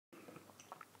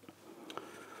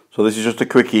So this is just a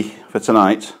quickie for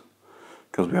tonight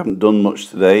because we haven't done much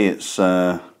today. It's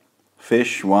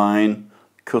fish, wine,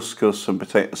 couscous and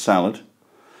potato salad.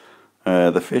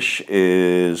 The fish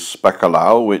is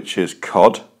bacalhau, which is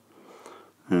cod,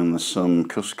 and there's some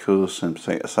couscous and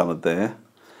potato salad there.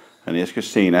 And here's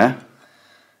Christina.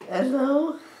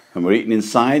 Hello. And we're eating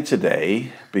inside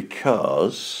today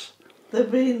because the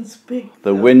wind's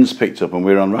picked up and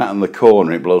we're right on the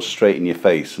corner. It blows straight in your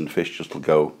face and fish just will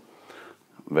go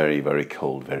very, very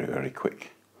cold, very, very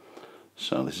quick.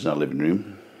 So this is our living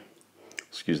room.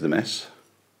 Excuse the mess.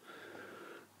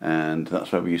 And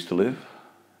that's where we used to live,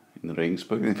 in the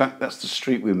Regensburg. In fact, that's the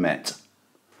street we met.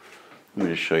 Let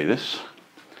me just show you this.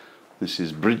 This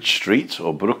is Bridge Street,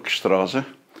 or Bruckstraße,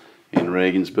 in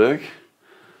Regensburg.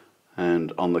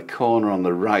 And on the corner on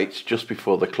the right, just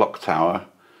before the clock tower,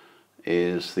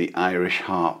 is the Irish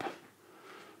Harp.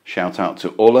 Shout out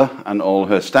to Ulla and all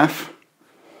her staff.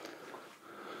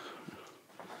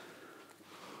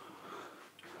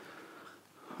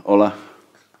 Ulla,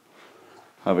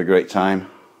 have a great time,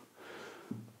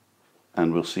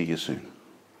 and we'll see you soon.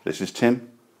 This is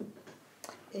Tim.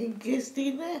 And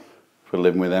Christina. For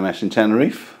Living with MS in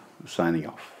Tenerife, signing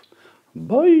off.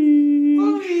 Bye.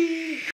 Bye.